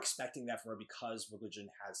we are expecting that from her because religion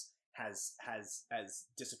has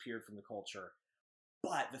disappeared from the culture.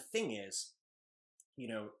 But the thing is, you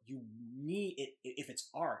need it. If it's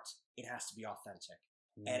art, it has to be authentic,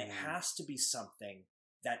 and it has to be something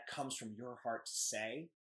that comes from your heart to say.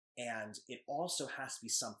 And it also has to be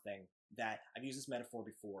something that, I've used this metaphor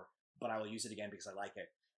before, but I will use it again because I like it.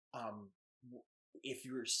 If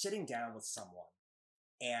you're sitting down with someone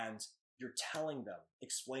and you're telling them,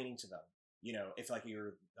 explaining to them, if like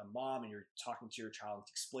you're a mom and you're talking to your child and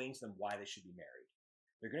explaining to them why they should be married,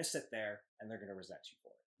 they're going to sit there and they're going to resent you for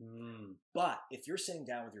it. But if you're sitting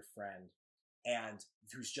down with your friend and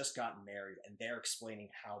who's just gotten married and they're explaining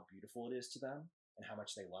how beautiful it is to them and how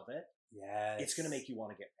much they love it, it's going to make you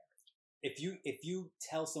want to get married. If you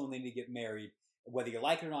tell someone they need to get married, whether you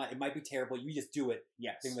like it or not, it might be terrible. You just do it.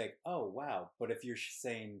 Yes. They're like, oh wow. But if you're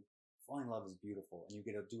saying falling in love is beautiful and you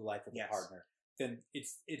get to do life with a partner, then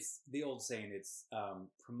it's the old saying. It's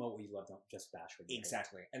promote what you love, don't just bash what you hate.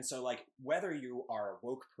 Exactly. And so, like, whether you are a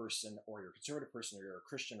woke person or you're a conservative person or you're a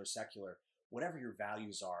Christian or secular, whatever your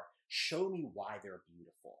values are, show me why they're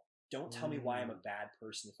beautiful. Don't tell me why I'm a bad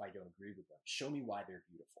person if I don't agree with them. Show me why they're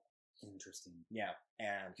beautiful. Interesting. Yeah,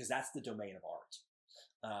 and because that's the domain of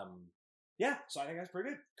art. Yeah, so I think that's pretty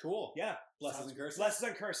good. Cool. Yeah. Blessings and curses. Blessings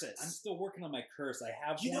and curses. I'm still working on my curse. I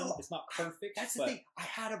have one. It's not perfect. That's the thing. I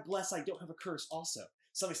had a bless. I don't have a curse also.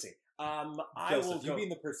 So let me see. Joseph, you being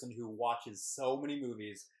the person who watches so many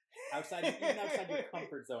movies outside your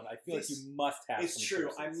comfort zone, I feel like you must have. It's true.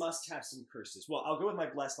 Curses. I must have some curses. Well, I'll go with my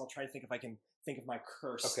bless, and I'll try to think if I can think of my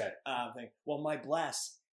curse. Okay. Thing. Well, my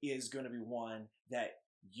bless is going to be one that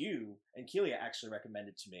you and Kelia actually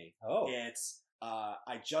recommended to me. Oh. It's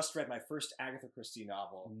I just read my first Agatha Christie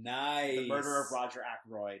novel. Nice. The Murder of Roger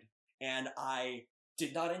Ackroyd, and I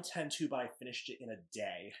did not intend to, but I finished it in a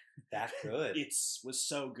day. That's good. It was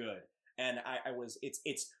so good, and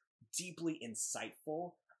it's deeply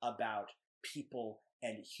insightful about people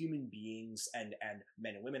and human beings and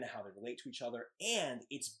men and women and how they relate to each other, and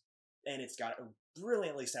it's got a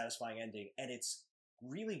brilliantly satisfying ending, and it's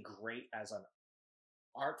really great as an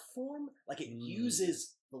art form. Like, it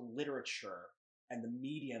uses the literature and the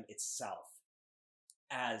medium itself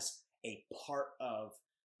as a part of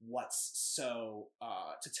what's so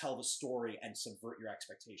to tell the story and subvert your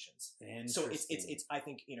expectations. So it's I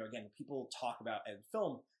think, again, people talk about in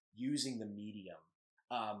film using the medium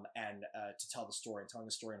and to tell the story and telling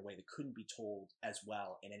the story in a way that couldn't be told as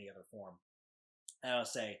well in any other form. And I'll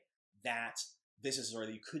say that this is a story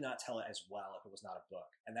that you could not tell it as well if it was not a book.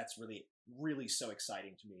 And that's really, really so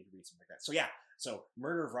exciting to me to read something like that. So yeah, so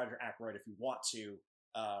Murder of Roger Ackroyd, if you want to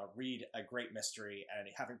read a great mystery and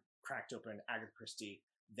you haven't cracked open Agatha Christie,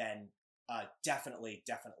 then definitely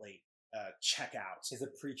check out. Is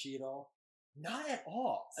it preachy at all? Not at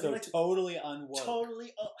all. So I mean, totally unwoke.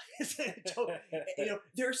 Totally.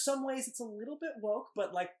 There are some ways it's a little bit woke,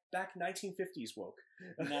 but like back 1950s woke.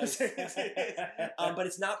 Nice. But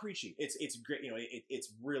it's not preachy. It's great.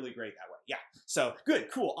 It's really great that way. Yeah. So good,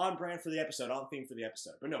 cool, on brand for the episode, on theme for the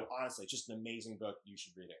episode. But no, honestly, just an amazing book. You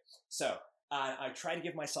should read it. So I try to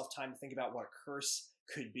give myself time to think about what a curse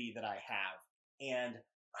could be that I have, and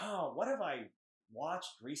what have I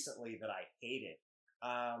watched recently that I hated?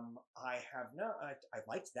 I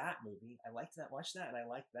liked that movie. I watched that, and I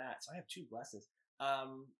liked that. So I have two blesses. I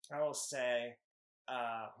will say,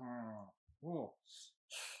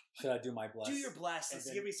 should I do my bless? Do your bless. Let's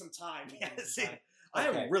give me some time. Yes. Okay. I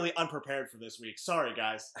am really unprepared for this week. Sorry,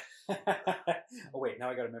 guys. Oh wait, now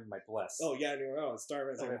I got to remember my bless. Oh yeah, start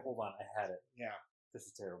with. Okay, hold on. I had it. Yeah. This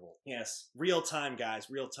is terrible. Yes, real time, guys.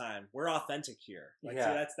 Real time. We're authentic here. Like,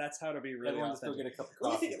 yeah, that's how to be really Everyone authentic. Just go get a cup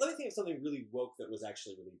of coffee. Let me think of something really woke that was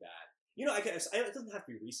actually really bad. It doesn't have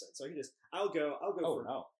to be recent. So I can just. I'll go for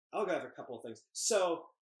a couple of things. So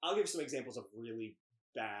I'll give some examples of really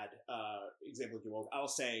bad examples of woke. I'll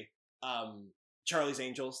say Charlie's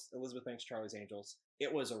Angels. Elizabeth Banks' Charlie's Angels.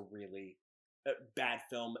 It was a really bad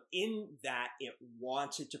film in that it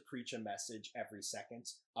wanted to preach a message every second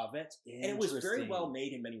of it, and it was very well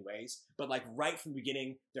made in many ways. But like right from the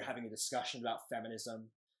beginning, they're having a discussion about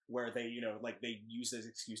feminism, where they they use it as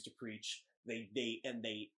an excuse to preach.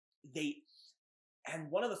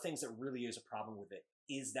 And one of the things that really is a problem with it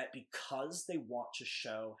is that because they want to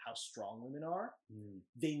show how strong women are,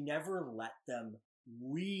 they never let them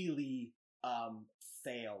really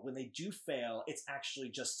fail. When they do fail, it's actually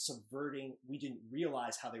just subverting. We didn't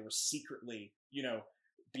realize how they were secretly,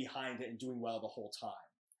 behind it and doing well the whole time.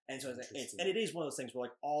 And so it is one of those things where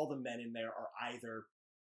like all the men in there are either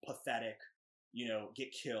pathetic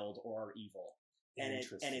get killed or are evil. And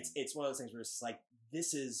it's one of those things where it's just like,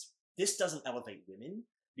 this doesn't elevate women,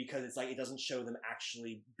 because it's like it doesn't show them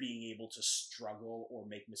actually being able to struggle or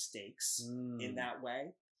make mistakes in that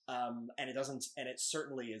way. And it doesn't, and it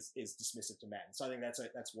certainly is dismissive to men. So I think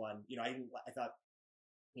that's one. I thought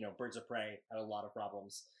Birds of Prey had a lot of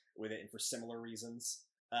problems with it, and for similar reasons.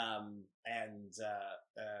 So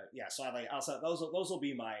I also those will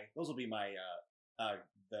be my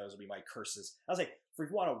curses. I was like, if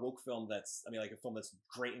you want a woke film that's, a film that's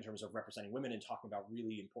great in terms of representing women and talking about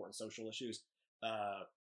really important social issues,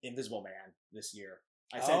 Invisible Man this year.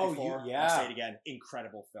 I said it before, I'll say it again,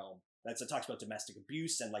 incredible film. It talks about domestic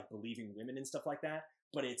abuse and like believing women and stuff like that,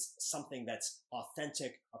 but it's something that's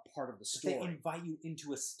authentic, a part of the story. They invite you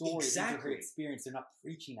into a story, into her experience. They're not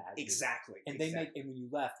preaching at you. Exactly. And when you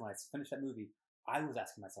left, when I finished that movie, I was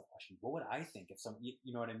asking myself questions. What would I think if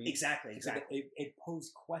you know what I mean? Exactly. It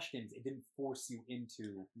posed questions. It didn't force you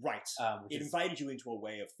into... Right. It invited you into a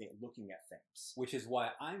way of looking at things. Which is why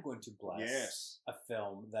I'm going to bless a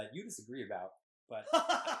film that you disagree about, but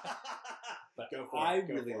I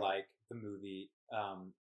really like the movie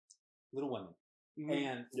Little Women. Mm-hmm.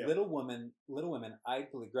 And Little Women, I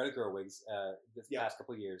believe Greta Gerwig's this past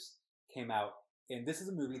couple of years came out. And this is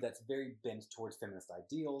a movie that's very bent towards feminist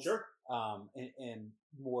ideals. Sure. And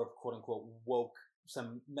more of quote unquote woke,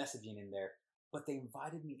 some messaging in there. But they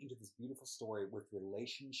invited me into this beautiful story with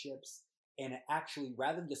relationships. And actually,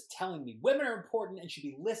 rather than just telling me women are important and should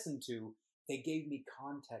be listened to, they gave me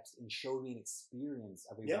context and showed me an experience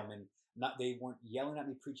of a woman. They weren't yelling at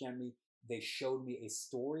me, preaching at me. They showed me a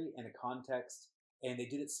story and a context. And they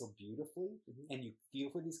did it so beautifully, and you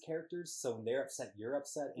feel for these characters. So when they're upset, you're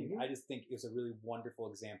upset. And I just think it was a really wonderful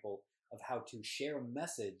example of how to share a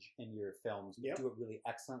message in your films, but do it really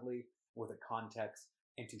excellently with a context,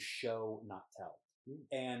 and to show, not tell.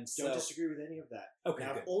 And so, don't disagree with any of that. Okay,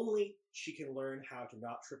 now, if only she can learn how to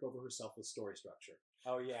not trip over herself with story structure.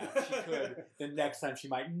 Oh yeah, she could. The next time she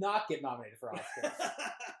might not get nominated for Oscars.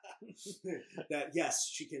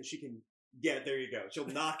 She can. Yeah, there you go. She'll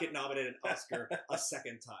not get nominated an Oscar a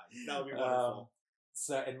second time. That would be wonderful.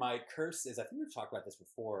 And my curse is, I think we've talked about this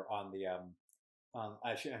before on the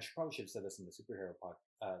I probably should have said this in the superhero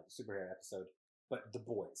episode, but The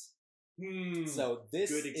Boys. So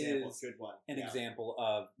this good example, is good one. An example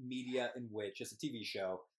of media in which it's a TV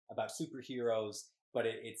show about superheroes, but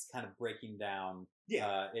it's kind of breaking down.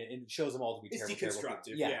 It shows them all to be it's terrible.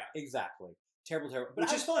 Deconstructive. Yeah, exactly. Terrible. But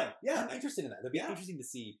which is fun. Yeah, I'm interested in that. It'd be interesting to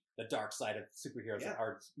see the dark side of superheroes that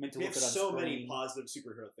are meant to look good on so screen. Many positive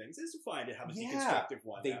superhero things. It's fine to have a deconstructive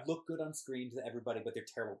one. They look good on screen to everybody, but they're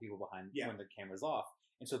terrible people behind when the camera's off.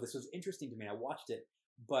 And so this was interesting to me. I watched it,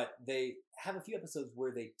 but they have a few episodes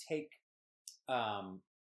where they take, how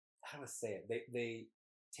do I say it? They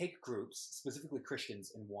take groups, specifically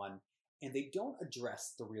Christians in one, and they don't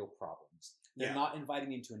address the real problems. They're not inviting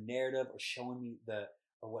me into a narrative or showing me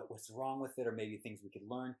what's wrong with it, or maybe things we could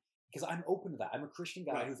learn. Because I'm open to that. I'm a Christian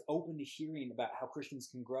guy who's open to hearing about how Christians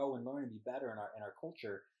can grow and learn and be better in our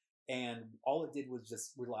culture. And all it did was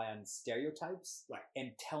just rely on stereotypes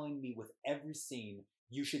and telling me with every scene,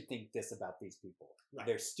 you should think this about these people. Right.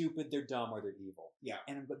 They're stupid, they're dumb, or they're evil. Yeah.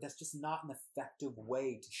 But that's just not an effective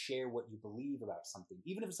way to share what you believe about something.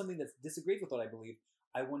 Even if it's something that disagrees with what I believe,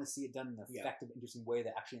 I want to see it done in an effective, interesting way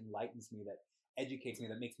that actually enlightens me, that educates me,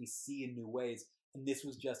 that makes me see in new ways. And this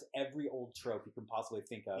was just every old trope you can possibly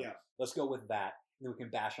think of. Yeah. Let's go with that, and then we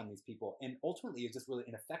can bash on these people. And ultimately, it's just really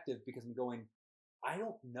ineffective because I'm going, I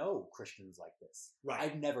don't know Christians like this. Right.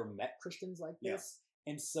 I've never met Christians like this.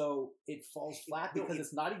 And so it falls flat because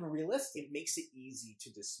it's not even realistic. It makes it easy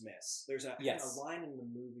to dismiss. There's a line in the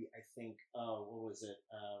movie, I think, what was it?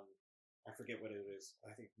 I forget what it is.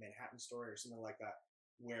 I think Manhattan Story or something like that,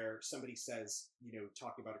 where somebody says,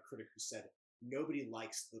 talking about a critic who said, nobody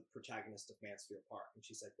likes the protagonist of Mansfield Park. And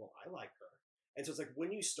she said, well, I like her. And so it's like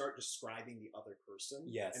when you start describing the other person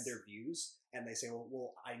and their views, and they say,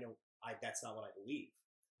 well, I know that's not what I believe,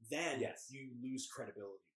 then you lose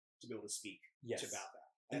credibility to be able to speak about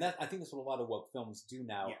that. And I think that's what a lot of woke films do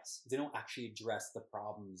now. Yes. They don't actually address the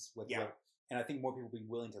problems with what, and I think more people would be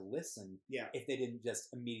willing to listen if they didn't just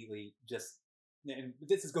immediately and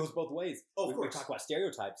this goes both ways. Oh, of course. We talk about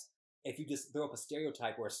stereotypes. If you just throw up a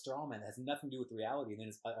stereotype or a straw man that has nothing to do with reality, then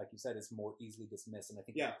it's, like you said, it's more easily dismissed. And I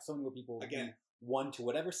think so many more people would be one to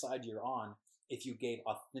whatever side you're on if you gave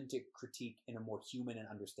authentic critique in a more human and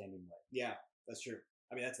understanding way. Yeah, that's true.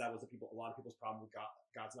 I mean, that was a lot of people's problem with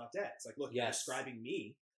God's Not Dead. It's like, look, you're describing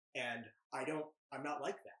me, and I'm not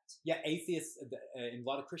like that. Yeah, atheists, in a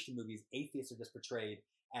lot of Christian movies, atheists are just portrayed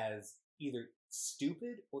as either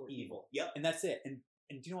stupid or evil. Yep. And that's it. And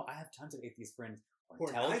And do you know, I have tons of atheist friends Or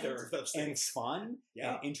intelligent neither of those and things. fun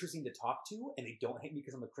Yeah. and interesting to talk to, and they don't hate me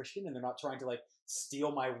because I'm a Christian, and they're not trying to like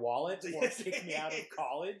steal my wallet or kick me out of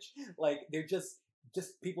college. Like they're just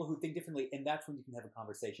people who think differently, and that's when you can have a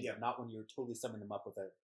conversation, Yeah. not when you're totally summing them up with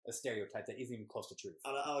a stereotype that isn't even close to truth.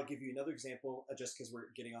 I'll give you another example, just because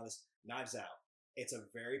we're getting on this. Knives Out. It's a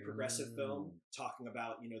very progressive film talking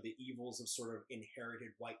about, you know, the evils of sort of inherited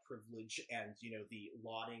white privilege and, you know, the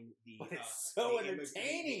lauding the But it's so the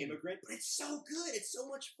entertaining. the immigrant, but it's so good. It's so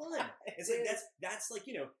much fun. It's like that's like,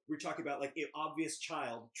 you know, we're talking about like an obvious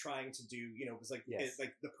child trying to do, you know, it was like Yes.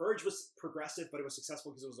 like The Purge was progressive, but it was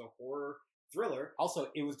successful because it was a horror thriller.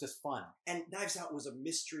 Also, it was just fun. And Knives Out was a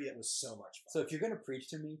mystery that was so much fun. So if you're going to preach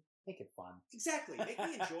to me, make it fun. Exactly. Make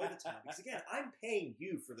me enjoy the time. Because again, I'm paying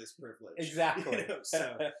you for this privilege. Exactly. You know,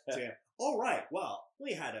 so yeah. All right. Well,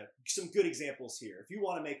 we had some good examples here. If you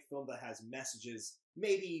want to make a film that has messages,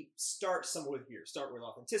 maybe start somewhere here. Start with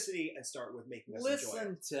authenticity and start with making us enjoy it.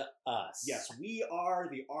 Listen to us. Yes, we are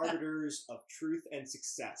the arbiters of truth and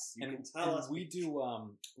success. You can tell us. We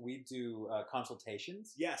do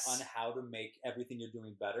consultations. Yes. On how to make everything you're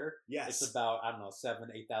doing better. Yes. It's about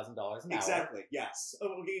 $7,000-$8,000 an hour. Exactly. Yes.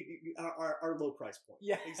 Oh, our low price point.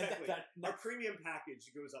 Yeah. Exactly. Our premium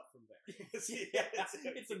package goes up from there.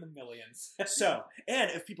 It's in the millions. So,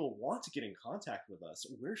 and if people want to get in contact with us,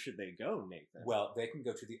 where should they go, Nathan? Well, they can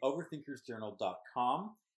go to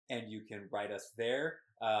theoverthinkersjournal.com and you can write us there.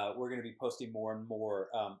 We're going to be posting more and more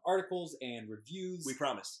articles and reviews. We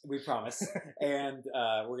promise. We promise. And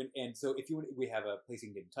so if you want, we have a place you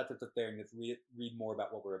can get in touch with us there and just read more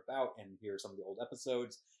about what we're about and hear some of the old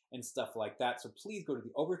episodes and stuff like that. So please go to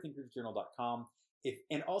theoverthinkersjournal.com.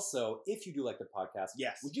 And also, if you do like the podcast,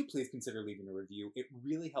 yes, would you please consider leaving a review? It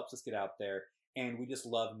really helps us get out there, and we just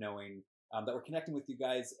love knowing that we're connecting with you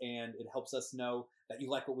guys, and it helps us know that you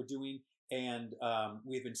like what we're doing. And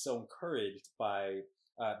we've been so encouraged by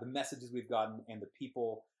the messages we've gotten and the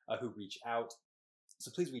people who reach out.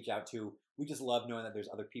 So please reach out too. We just love knowing that there's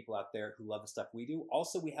other people out there who love the stuff we do.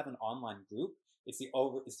 Also, we have an online group. It's the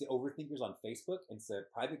Overthinkers on Facebook. It's a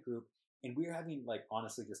private group. And we're having, like,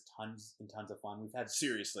 honestly, just tons and tons of fun.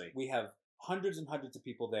 We have hundreds and hundreds of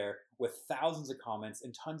people there with thousands of comments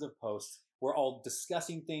and tons of posts. We're all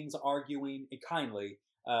discussing things, arguing, and kindly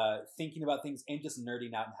thinking about things, and just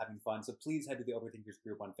nerding out and having fun. So please head to the Overthinkers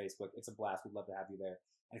group on Facebook. It's a blast. We'd love to have you there.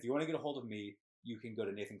 And if you want to get a hold of me, you can go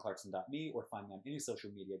to nathanclarkson.me or find me on any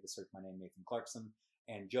social media. Just search my name, Nathan Clarkson.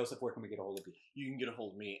 And Joseph, where can we get a hold of you? You can get a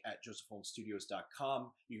hold of me at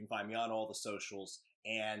josephholmesstudios.com. You can find me on all the socials.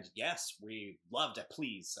 And yes, we love to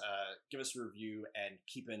please give us a review and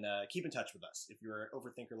keep in touch with us. If you're an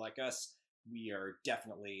overthinker like us, we are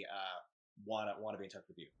definitely want to be in touch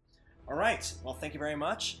with you. All right. Well, thank you very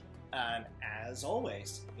much. And as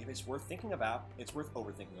always, if it's worth thinking about, it's worth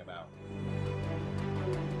overthinking about.